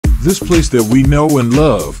This place that we know and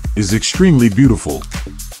love is extremely beautiful.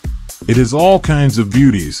 It has all kinds of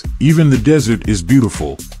beauties, even the desert is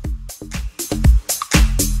beautiful.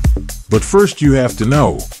 But first you have to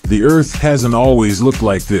know, the Earth hasn't always looked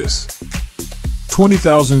like this.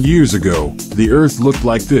 20,000 years ago, the Earth looked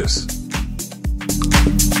like this.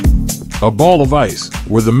 A ball of ice,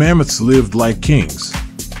 where the mammoths lived like kings.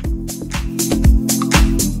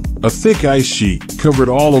 A thick ice sheet covered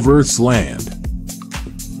all of Earth's land.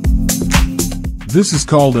 This is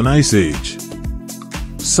called an ice age.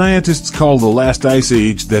 Scientists call the last ice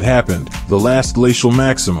age that happened the last glacial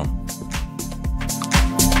maximum.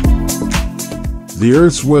 The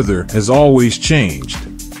Earth's weather has always changed.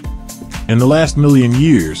 In the last million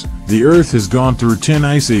years, the Earth has gone through 10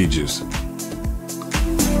 ice ages.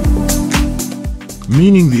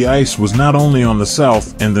 Meaning the ice was not only on the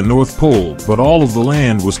South and the North Pole, but all of the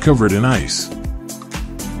land was covered in ice.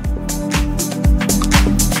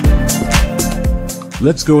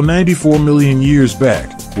 Let's go 94 million years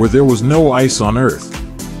back, where there was no ice on Earth.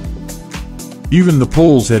 Even the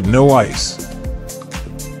poles had no ice.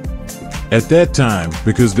 At that time,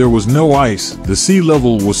 because there was no ice, the sea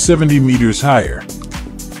level was 70 meters higher.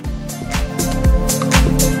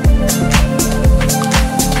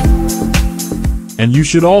 And you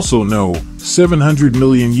should also know, 700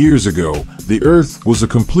 million years ago, the Earth was a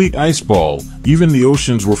complete ice ball, even the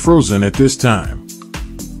oceans were frozen at this time.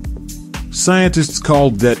 Scientists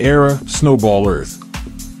called that era Snowball Earth.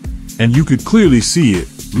 And you could clearly see it,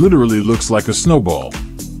 literally looks like a snowball.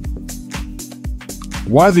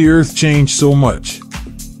 Why the Earth changed so much?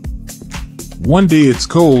 One day it's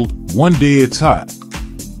cold, one day it's hot.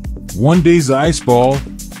 One day's an ice ball,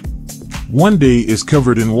 one day is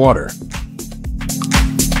covered in water.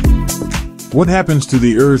 What happens to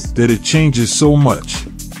the Earth that it changes so much?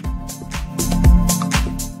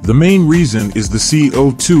 The main reason is the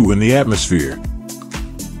CO2 in the atmosphere.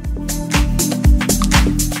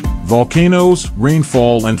 Volcanoes,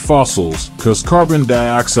 rainfall, and fossils cause carbon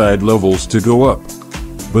dioxide levels to go up.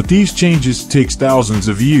 But these changes take thousands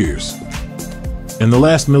of years. In the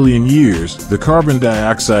last million years, the carbon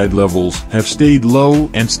dioxide levels have stayed low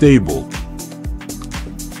and stable.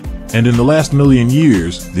 And in the last million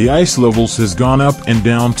years, the ice levels has gone up and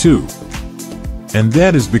down too. And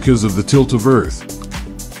that is because of the tilt of Earth.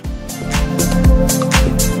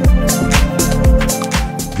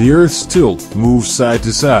 The Earth's tilt moves side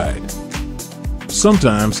to side.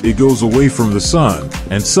 Sometimes it goes away from the sun,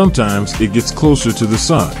 and sometimes it gets closer to the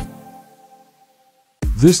sun.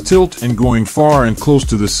 This tilt and going far and close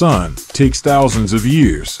to the sun takes thousands of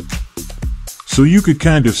years. So you could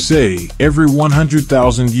kind of say, every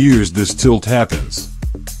 100,000 years this tilt happens.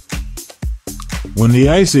 When the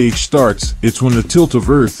Ice Age starts, it's when the tilt of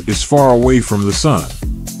Earth is far away from the sun.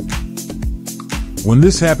 When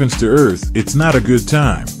this happens to Earth, it's not a good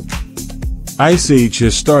time. Ice Age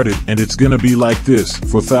has started and it's gonna be like this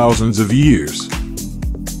for thousands of years.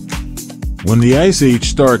 When the Ice Age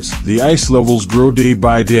starts, the ice levels grow day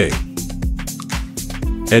by day.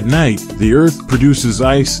 At night, the Earth produces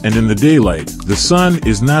ice, and in the daylight, the sun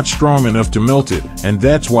is not strong enough to melt it, and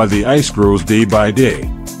that's why the ice grows day by day.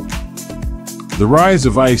 The rise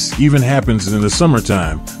of ice even happens in the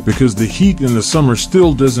summertime, because the heat in the summer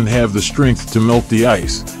still doesn't have the strength to melt the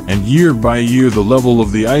ice, and year by year the level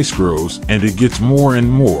of the ice grows, and it gets more and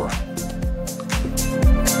more.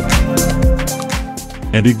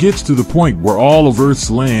 And it gets to the point where all of Earth's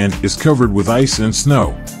land is covered with ice and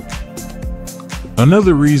snow.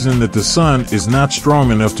 Another reason that the sun is not strong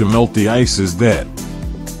enough to melt the ice is that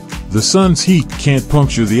the sun's heat can't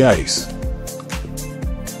puncture the ice.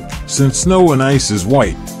 Since snow and ice is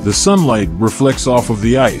white, the sunlight reflects off of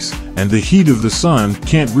the ice, and the heat of the sun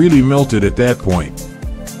can't really melt it at that point.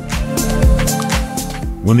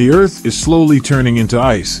 When the Earth is slowly turning into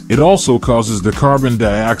ice, it also causes the carbon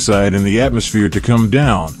dioxide in the atmosphere to come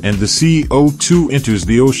down, and the CO2 enters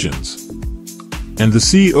the oceans. And the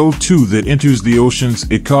CO2 that enters the oceans,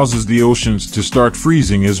 it causes the oceans to start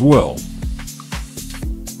freezing as well.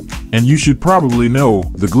 And you should probably know,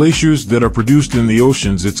 the glaciers that are produced in the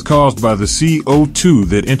oceans, it's caused by the CO2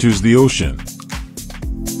 that enters the ocean.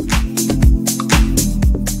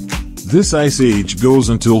 This ice age goes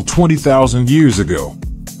until 20,000 years ago.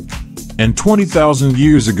 And 20,000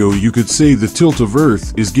 years ago you could say the tilt of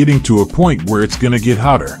Earth is getting to a point where it's gonna get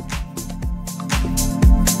hotter.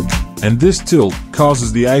 And this tilt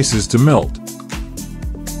causes the ices to melt.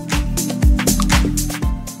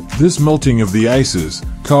 This melting of the ices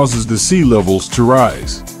causes the sea levels to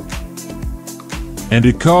rise. And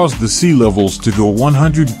it caused the sea levels to go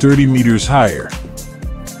 130 meters higher.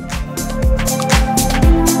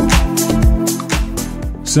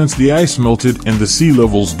 Since the ice melted and the sea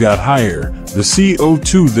levels got higher, the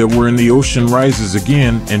CO2 that were in the ocean rises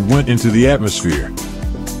again and went into the atmosphere.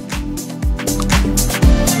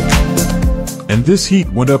 And this heat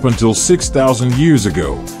went up until 6,000 years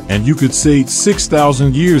ago, and you could say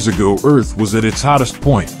 6,000 years ago Earth was at its hottest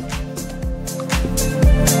point.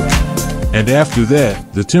 And after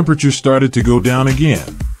that, the temperature started to go down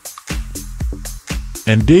again.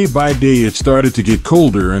 And day by day it started to get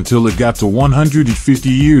colder until it got to 150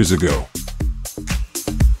 years ago.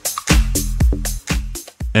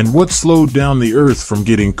 And what slowed down the Earth from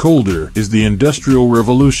getting colder is the Industrial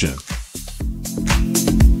Revolution.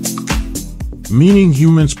 Meaning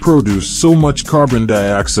humans produced so much carbon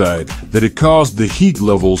dioxide that it caused the heat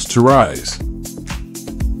levels to rise.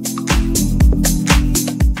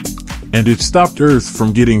 And it stopped Earth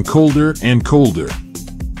from getting colder and colder.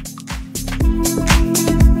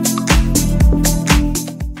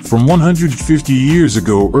 From 150 years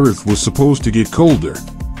ago, Earth was supposed to get colder.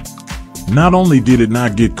 Not only did it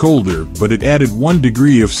not get colder, but it added 1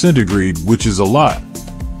 degree of centigrade, which is a lot.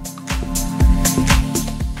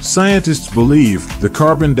 Scientists believe the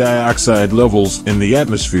carbon dioxide levels in the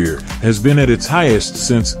atmosphere has been at its highest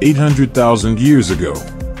since 800,000 years ago.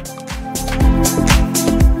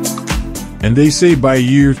 And they say by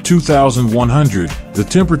year 2100, the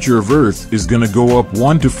temperature of Earth is going to go up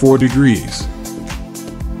 1 to 4 degrees.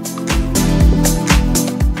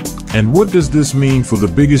 And what does this mean for the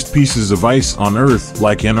biggest pieces of ice on Earth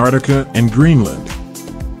like Antarctica and Greenland?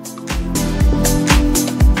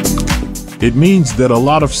 It means that a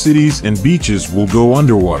lot of cities and beaches will go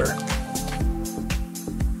underwater.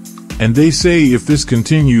 And they say if this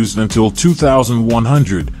continues until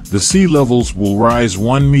 2100, the sea levels will rise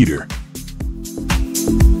 1 meter.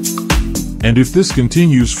 And if this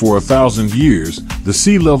continues for 1,000 years, the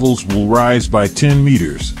sea levels will rise by 10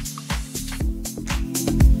 meters.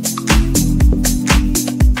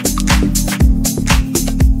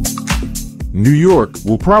 New York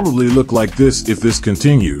will probably look like this if this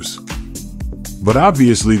continues. But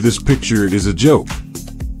obviously this picture is a joke.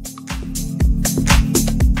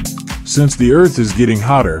 Since the Earth is getting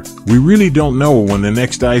hotter, we really don't know when the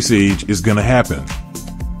next ice age is going to happen.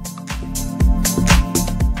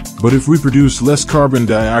 But if we produce less carbon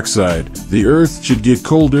dioxide, the Earth should get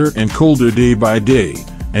colder and colder day by day,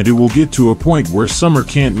 and it will get to a point where summer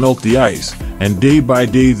can't melt the ice, and day by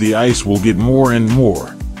day the ice will get more and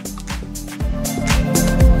more.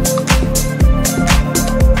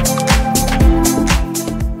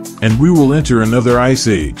 And we will enter another ice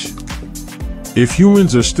age. If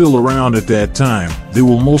humans are still around at that time, they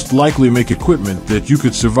will most likely make equipment that you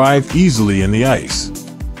could survive easily in the ice.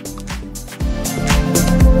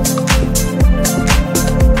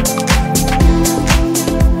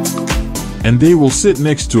 And they will sit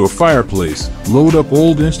next to a fireplace, load up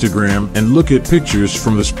old Instagram and look at pictures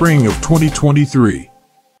from the spring of 2023.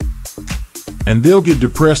 And they'll get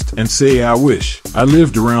depressed and say, I wish I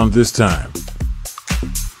lived around this time.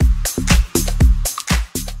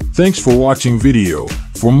 Thanks for watching video.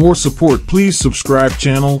 For more support, please subscribe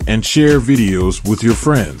channel and share videos with your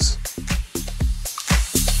friends.